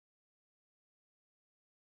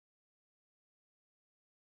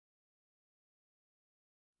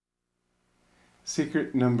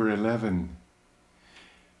Secret number 11.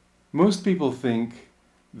 Most people think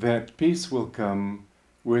that peace will come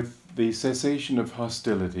with the cessation of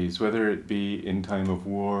hostilities, whether it be in time of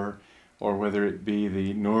war or whether it be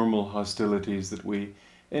the normal hostilities that we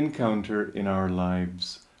encounter in our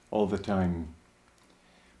lives all the time.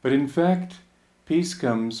 But in fact, peace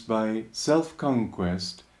comes by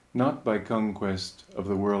self-conquest, not by conquest of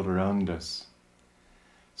the world around us.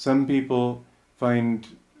 Some people find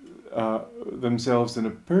themselves in a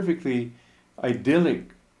perfectly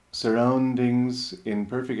idyllic surroundings, in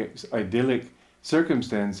perfect idyllic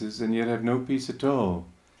circumstances, and yet have no peace at all,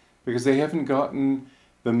 because they haven't gotten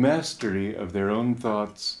the mastery of their own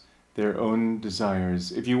thoughts, their own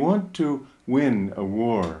desires. If you want to win a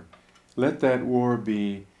war, let that war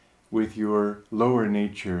be with your lower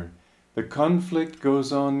nature. The conflict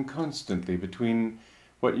goes on constantly between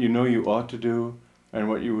what you know you ought to do and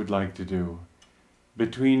what you would like to do,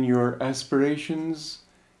 between your aspirations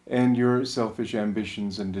and your selfish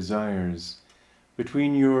ambitions and desires,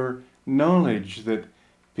 between your knowledge that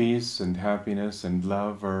peace and happiness and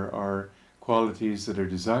love are qualities that are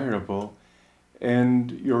desirable,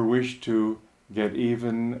 and your wish to get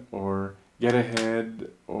even or get ahead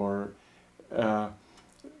or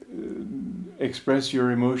express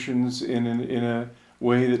your emotions in a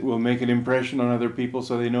way that will make an impression on other people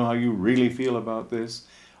so they know how you really feel about this.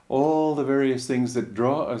 All the various things that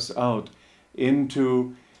draw us out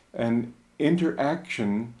into an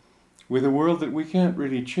interaction with a world that we can't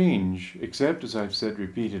really change, except, as I've said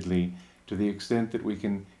repeatedly, to the extent that we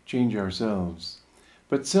can change ourselves.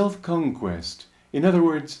 But self-conquest, in other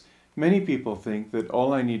words, many people think that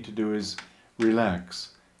all I need to do is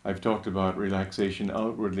relax. I've talked about relaxation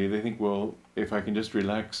outwardly. They think, well, if I can just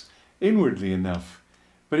relax inwardly enough.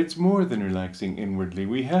 But it's more than relaxing inwardly.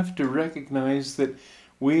 We have to recognize that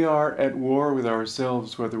we are at war with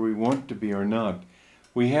ourselves, whether we want to be or not.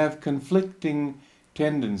 We have conflicting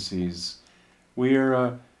tendencies. We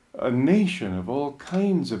are a nation of all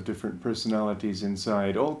kinds of different personalities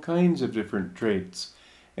inside, all kinds of different traits,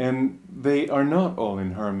 and they are not all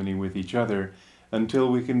in harmony with each other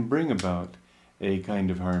until we can bring about a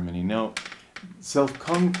kind of harmony. Now,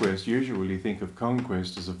 self-conquest, usually think of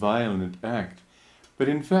conquest as a violent act, but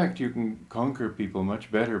in fact you can conquer people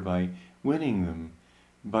much better by winning them,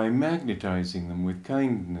 by magnetizing them with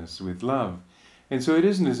kindness, with love. And so it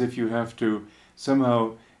isn't as if you have to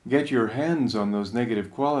somehow get your hands on those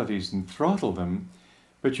negative qualities and throttle them,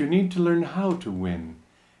 but you need to learn how to win.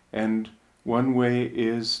 And one way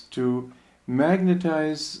is to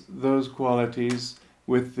magnetize those qualities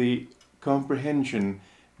with the comprehension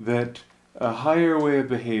that a higher way of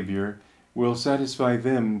behavior will satisfy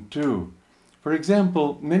them too. For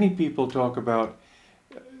example, many people talk about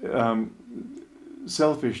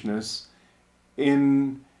selfishness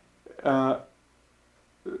in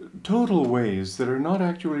total ways that are not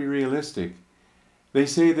actually realistic. They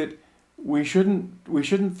say that we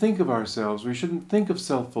shouldn't think of ourselves, we shouldn't think of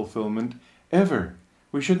self-fulfillment ever.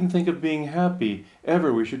 We shouldn't think of being happy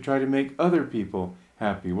ever. We should try to make other people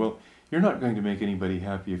happy. Well, you're not going to make anybody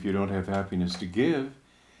happy if you don't have happiness to give.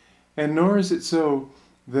 And nor is it so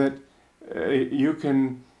that you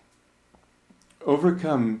can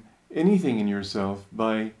overcome anything in yourself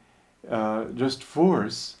by just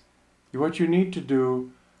force. What you need to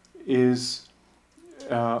do is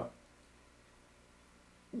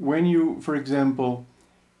when you, for example,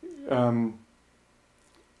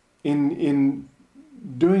 in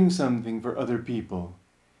doing something for other people,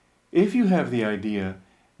 if you have the idea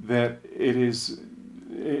that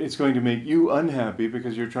it's going to make you unhappy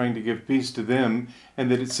because you're trying to give peace to them, and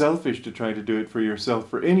that it's selfish to try to do it for yourself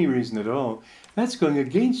for any reason at all, that's going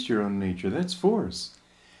against your own nature. That's force.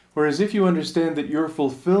 Whereas if you understand that your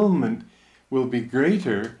fulfillment will be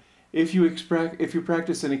greater if you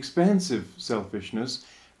practice an expansive selfishness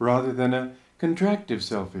rather than a contractive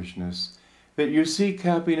selfishness, that you seek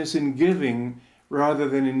happiness in giving rather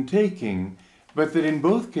than in taking, but that in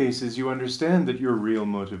both cases you understand that your real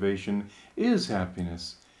motivation is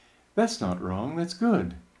happiness. That's not wrong, that's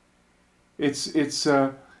good. It's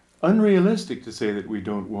unrealistic to say that we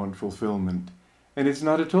don't want fulfillment. And it's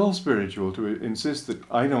not at all spiritual to insist that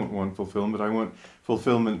I don't want fulfillment, I want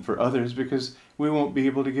fulfillment for others, because we won't be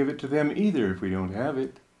able to give it to them either if we don't have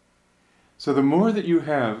it. So the more that you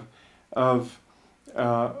have of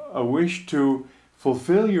a wish to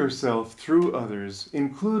fulfill yourself through others,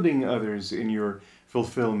 including others in your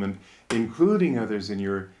fulfillment, including others in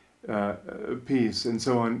your peace, and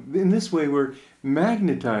so on. In this way, we're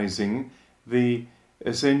magnetizing the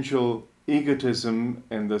essential egotism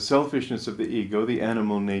and the selfishness of the ego, the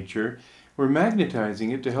animal nature. We're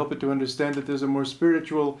magnetizing it to help it to understand that there's a more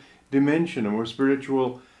spiritual dimension, a more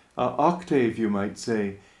spiritual octave, you might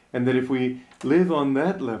say. And that if we live on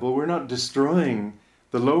that level, we're not destroying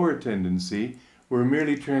the lower tendency, we're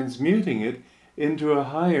merely transmuting it into a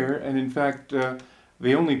higher and, in fact,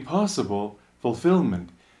 the only possible fulfillment.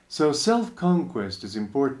 So self-conquest is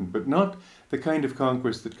important, but not the kind of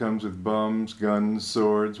conquest that comes with bombs, guns,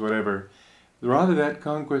 swords, whatever. Rather, that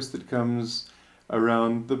conquest that comes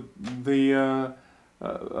around the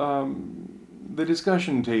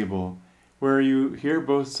discussion table, where you hear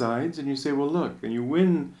both sides and you say, well, look, and you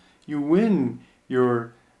win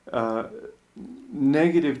your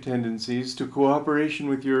negative tendencies to cooperation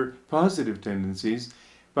with your positive tendencies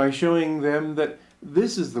by showing them that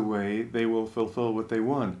this is the way they will fulfill what they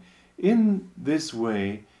want. In this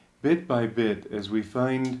way, bit by bit, as we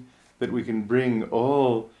find that we can bring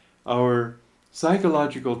all our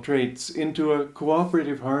psychological traits into a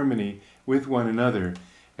cooperative harmony with one another,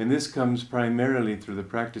 and this comes primarily through the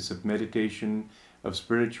practice of meditation, of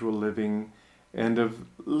spiritual living, and of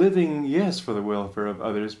living, yes, for the welfare of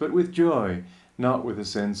others, but with joy, not with a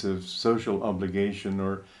sense of social obligation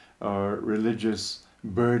or religious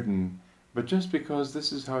burden, but just because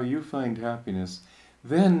this is how you find happiness.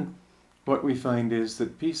 Then what we find is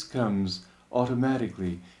that peace comes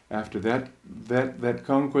automatically after that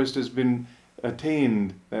conquest has been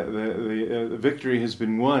attained, the victory has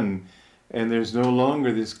been won, and there's no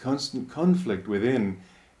longer this constant conflict within.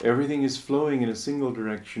 Everything is flowing in a single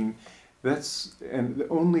direction. And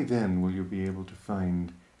only then will you be able to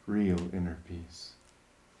find real inner peace.